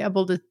to be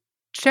able to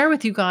share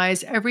with you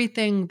guys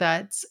everything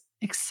that's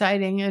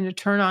exciting and a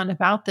turn on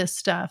about this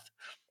stuff.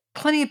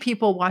 Plenty of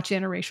people watch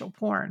interracial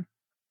porn.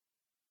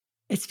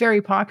 It's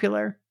very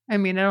popular. I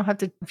mean, I don't have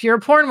to, if you're a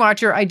porn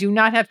watcher, I do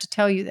not have to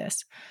tell you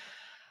this.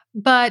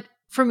 But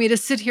for me to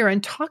sit here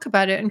and talk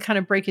about it and kind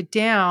of break it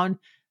down,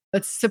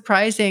 it's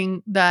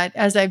surprising that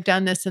as I've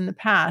done this in the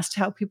past,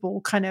 how people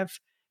will kind of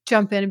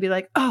jump in and be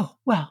like, oh,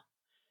 well,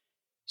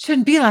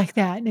 shouldn't be like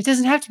that. And it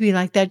doesn't have to be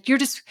like that.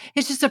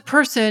 It's just a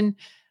person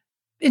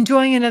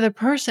enjoying another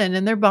person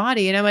and their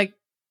body. And I'm like,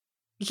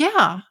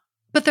 yeah,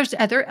 but there's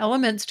other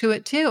elements to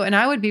it too. And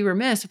I would be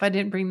remiss if I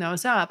didn't bring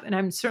those up. And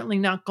I'm certainly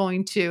not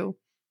going to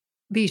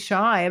be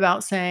shy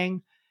about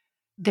saying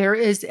there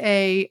is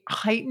a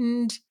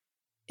heightened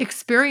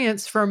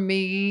experience for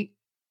me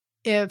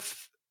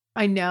if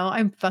I know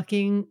I'm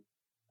fucking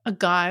a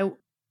guy,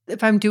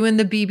 if I'm doing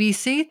the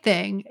BBC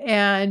thing.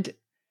 And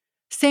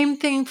same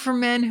thing for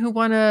men who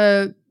want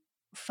to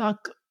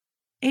fuck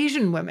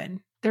Asian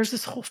women. There's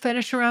this whole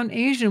fetish around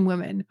Asian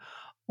women.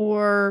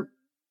 Or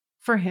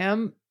for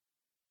him,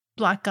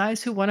 Black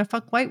guys who want to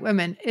fuck white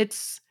women.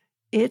 It's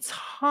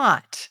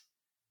hot.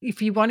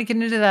 If you want to get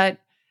into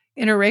that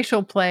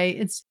interracial play,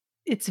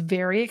 it's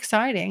very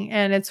exciting.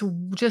 And it's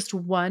just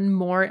one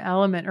more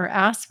element or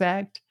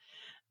aspect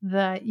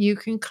that you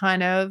can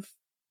kind of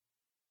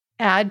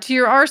add to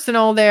your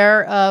arsenal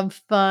there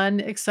of fun,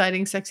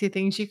 exciting, sexy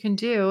things you can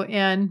do.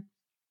 And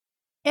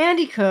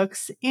Andy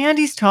cooks, and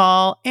he's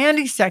tall, and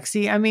he's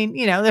sexy. I mean,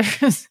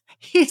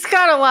 he's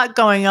got a lot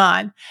going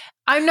on.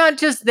 I'm not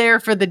just there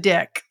for the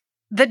dick.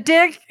 The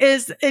dick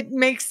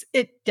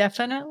it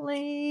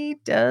definitely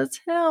does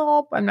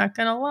help. I'm not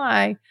going to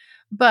lie,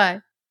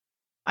 but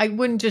I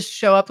wouldn't just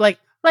show up like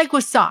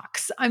with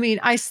socks. I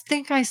mean, I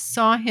think I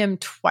saw him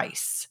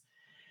twice.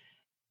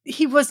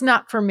 He was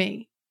not for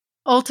me.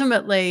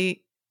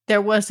 Ultimately,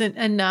 there wasn't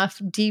enough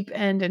deep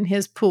end in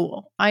his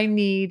pool. I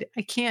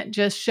can't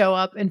just show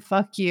up and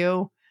fuck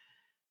you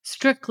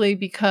strictly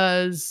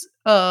because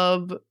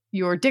of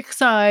your dick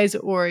size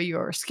or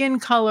your skin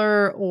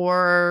color,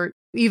 or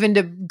even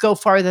to go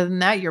farther than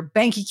that, your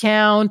bank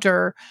account,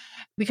 or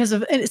because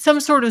of some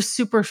sort of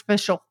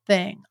superficial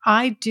thing.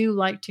 I do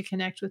like to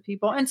connect with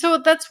people. And so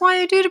that's why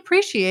I do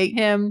appreciate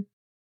him,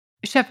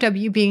 Chef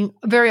W, being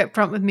very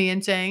upfront with me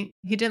and saying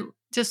he didn't,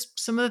 just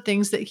some of the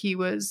things that he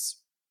was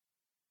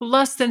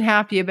less than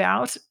happy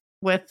about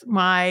with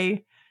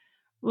my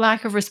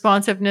lack of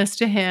responsiveness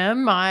to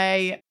him,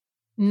 my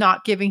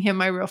not giving him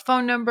my real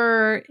phone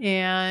number,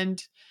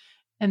 and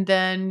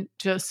then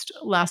just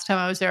last time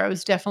I was there, I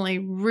was definitely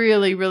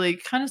really, really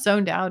kind of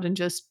zoned out and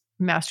just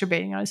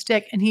masturbating on his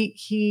dick, and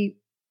he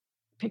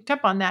picked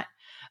up on that.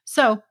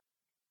 So,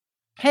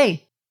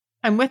 hey,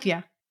 I'm with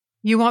you.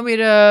 You want me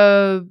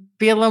to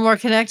be a little more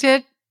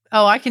connected?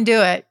 Oh, I can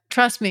do it.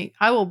 Trust me.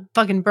 I will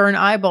fucking burn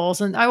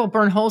eyeballs and I will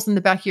burn holes in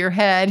the back of your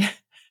head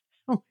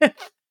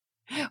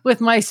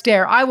with my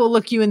stare. I will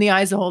look you in the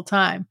eyes the whole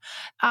time.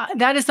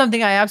 That is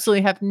something I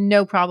absolutely have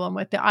no problem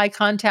with. The eye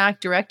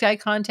contact, direct eye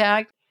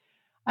contact.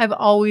 I've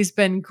always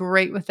been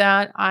great with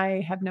that.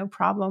 I have no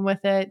problem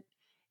with it.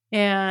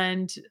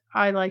 And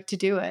I like to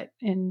do it.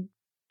 And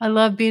I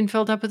love being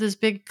filled up with this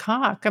big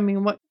cock. I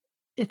mean,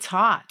 it's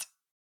hot.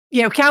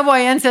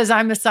 Cowboy N says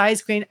I'm a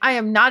size queen. I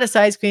am not a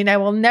size queen. I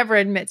will never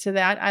admit to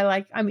that.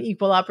 I'm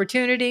equal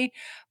opportunity.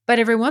 But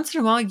every once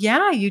in a while,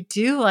 yeah, you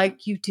do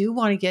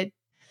want to get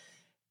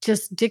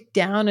just dick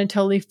down and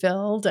totally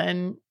filled.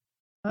 And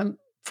I'm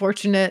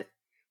fortunate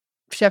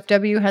Chef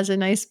W has a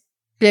nice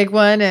big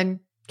one and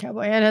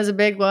Cowboy N has a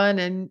big one.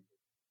 And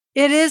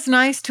it is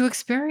nice to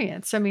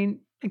experience. I mean,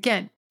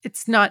 again,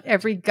 it's not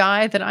every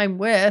guy that I'm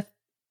with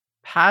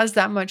has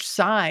that much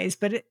size,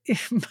 but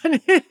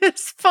but it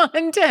is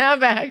fun to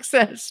have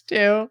access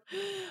to.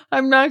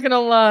 I'm not going to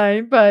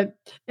lie. But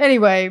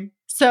anyway,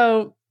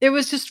 so it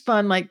was just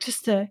fun. Like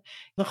just the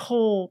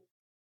whole,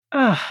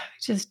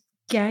 just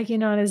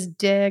gagging on his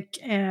dick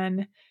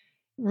and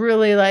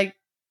really like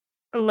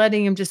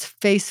letting him just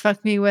face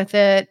fuck me with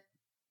it.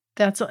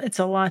 It's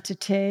a lot to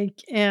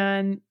take.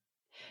 And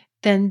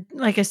then,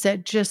 like I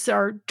said, just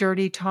our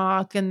dirty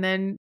talk, and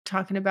then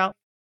talking about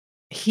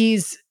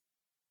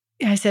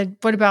I said,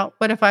 what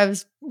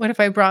if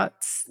I brought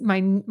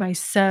my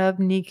sub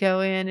Nico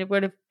in? And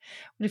what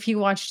if he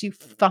watched you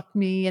fuck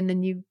me and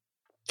then you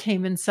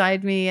came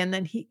inside me and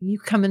then you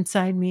come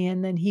inside me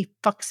and then he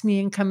fucks me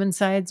and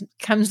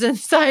comes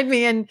inside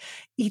me and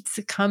eats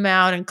the cum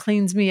out and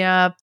cleans me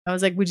up. I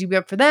was like, would you be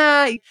up for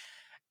that?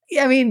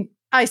 I mean,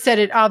 I said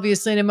it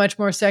obviously in a much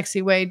more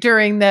sexy way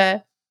during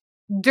the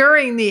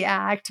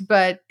act,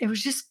 but it was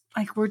just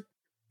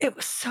it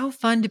was so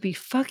fun to be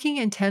fucking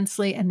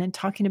intensely and then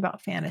talking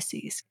about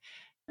fantasies.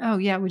 Oh,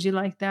 yeah. Would you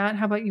like that?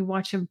 How about you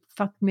watch him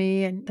fuck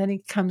me? And then he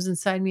comes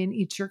inside me and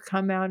eats your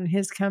cum out and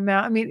his cum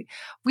out. I mean,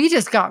 we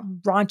just got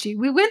raunchy.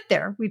 We went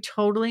there. We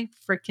totally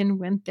freaking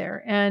went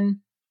there. And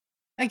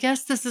I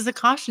guess this is a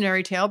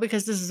cautionary tale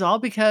because this is all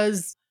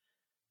because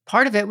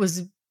part of it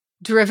was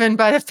driven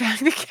by the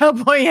fact that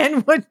Cowboy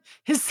N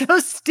is so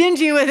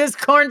stingy with his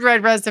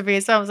cornbread recipe.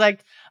 So I was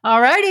like,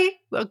 all righty.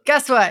 Well,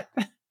 guess what?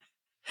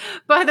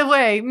 By the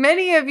way,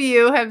 many of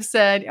you have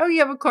said, oh, you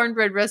have a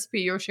cornbread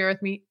recipe you'll share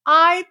with me.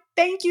 I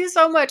thank you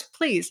so much.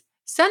 Please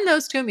send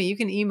those to me. You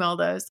can email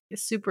those.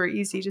 It's super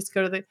easy. Just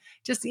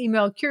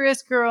email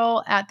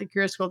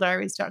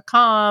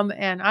curiousgirl@thecuriousgirldiaries.com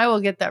and I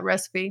will get that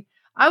recipe.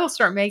 I will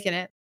start making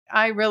it.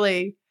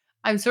 I'm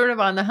sort of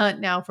on the hunt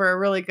now for a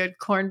really good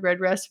cornbread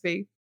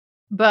recipe.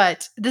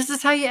 But this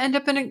is how you end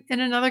up in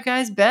another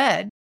guy's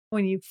bed.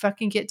 When you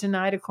fucking get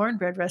denied a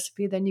cornbread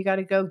recipe, then you got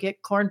to go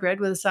get cornbread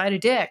with a side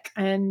of dick.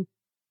 And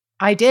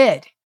I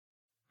did.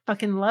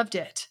 Fucking loved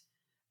it.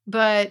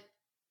 But,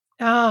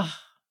 I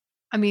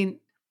mean,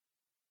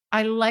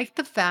 I like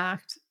the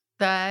fact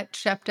that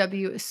Chef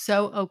W is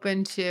so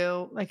open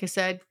to, like I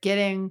said,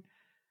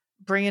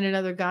 bringing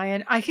another guy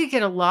in. I could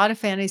get a lot of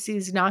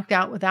fantasies knocked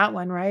out with that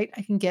one, right?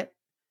 I can get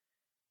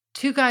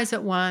 2 guys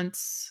at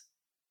once.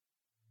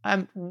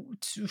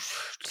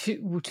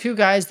 Two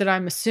guys that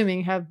I'm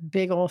assuming have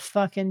big old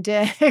fucking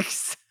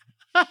dicks.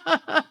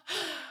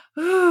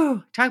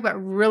 Ooh, talk about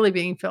really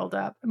being filled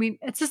up. I mean,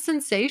 it's a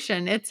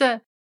sensation. It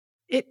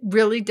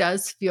really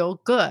does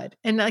feel good.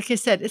 And like I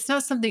said, it's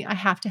not something I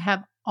have to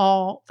have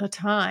all the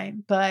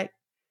time, but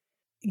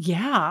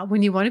yeah,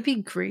 when you want to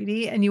be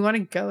greedy and you want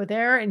to go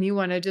there and you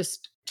want to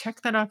just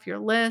check that off your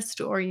list,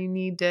 or you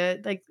need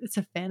to, it's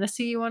a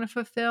fantasy you want to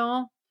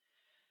fulfill.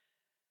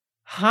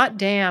 Hot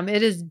damn,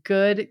 it is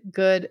good,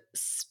 good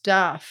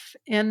stuff.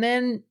 And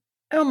then,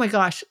 oh my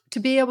gosh, to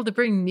be able to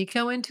bring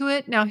Nico into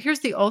it. Now,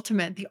 here's the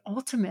ultimate. The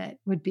ultimate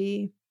would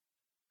be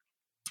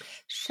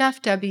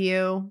Chef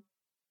W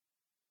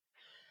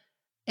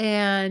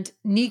and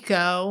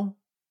Nico.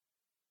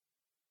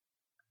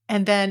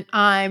 And then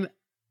I'm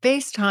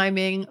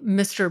FaceTiming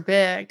Mr.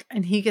 Big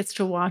and he gets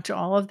to watch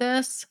all of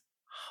this.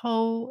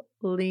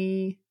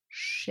 Holy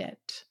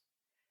shit.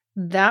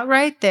 That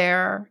right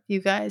there,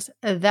 you guys,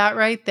 that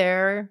right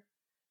there,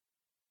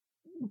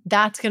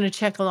 that's going to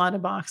check a lot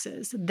of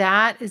boxes.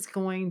 That is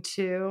going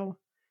to,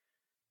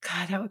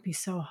 God, that would be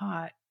so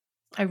hot.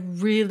 I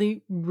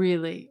really,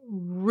 really,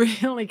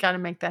 really got to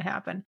make that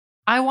happen.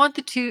 I want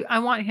I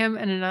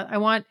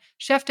want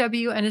Chef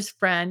W and his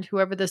friend,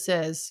 whoever this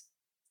is.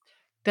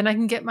 Then I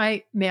can get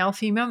my male,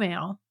 female,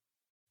 male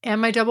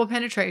and my double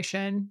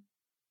penetration.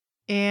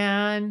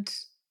 And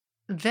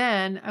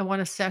then I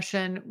want a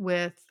session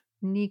with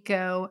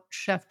Nico,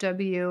 Chef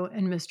W,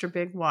 and Mr.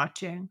 Big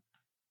watching.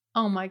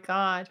 Oh my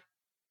God.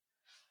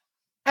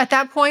 At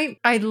that point,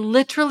 I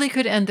literally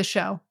could end the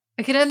show.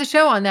 I could end the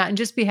show on that and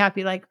just be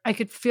happy. Like I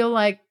could feel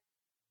like,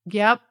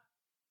 yep,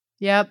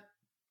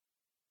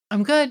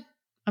 I'm good.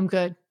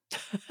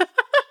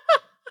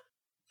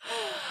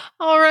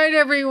 All right,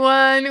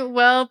 everyone.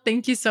 Well,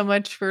 thank you so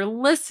much for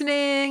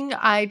listening.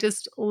 I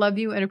just love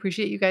you and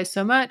appreciate you guys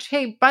so much.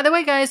 Hey, by the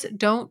way, guys,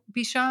 don't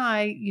be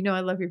shy. You know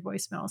I love your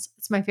voicemails.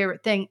 It's my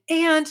favorite thing.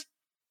 And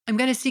I'm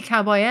going to see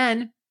Cowboy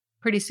N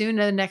pretty soon in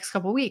the next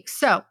couple of weeks.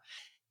 So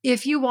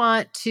if you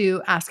want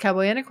to ask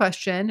Cowboy N a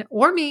question,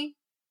 or me,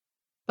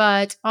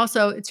 but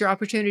also it's your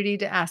opportunity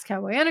to ask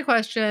Cowboy N a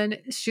question,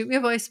 shoot me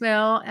a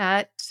voicemail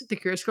at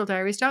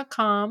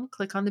thecuriousgirldiaries.com.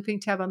 Click on the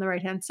pink tab on the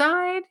right-hand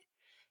side.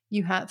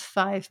 You have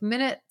 5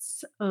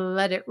 minutes.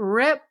 Let it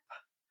rip.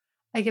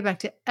 I get back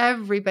to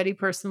everybody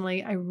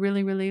personally. I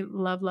really, really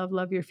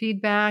love your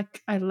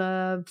feedback. I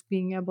love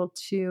being able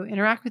to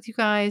interact with you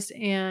guys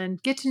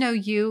and get to know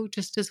you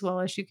just as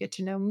well as you get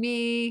to know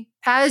me,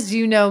 as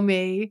you know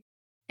me.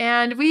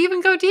 And we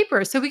even go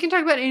deeper. So we can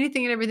talk about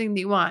anything and everything that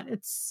you want.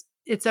 It's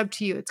up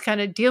to you. It's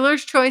kind of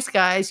dealer's choice,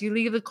 guys. You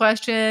leave the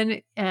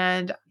question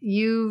and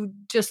you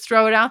just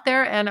throw it out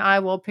there and I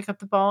will pick up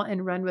the ball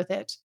and run with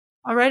it.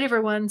 All right,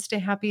 everyone. Stay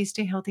happy,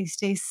 stay healthy,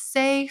 stay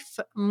safe.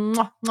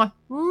 Mwah, mwah,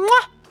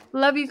 mwah.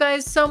 Love you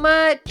guys so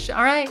much.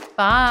 All right.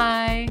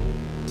 Bye.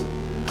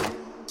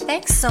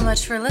 Thanks so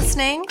much for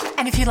listening.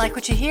 And if you like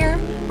what you hear,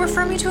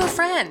 refer me to a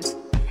friend.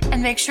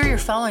 And make sure you're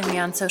following me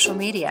on social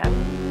media.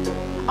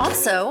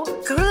 Also,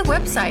 go to the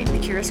website,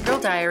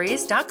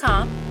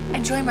 thecuriousgirldiaries.com,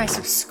 and join my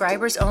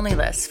subscribers only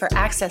list for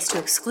access to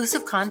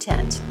exclusive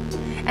content.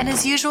 And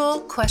as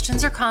usual,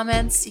 questions or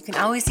comments, you can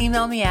always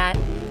email me at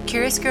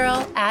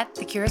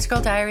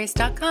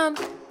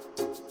curiousgirl@thecuriousgirldiaries.com.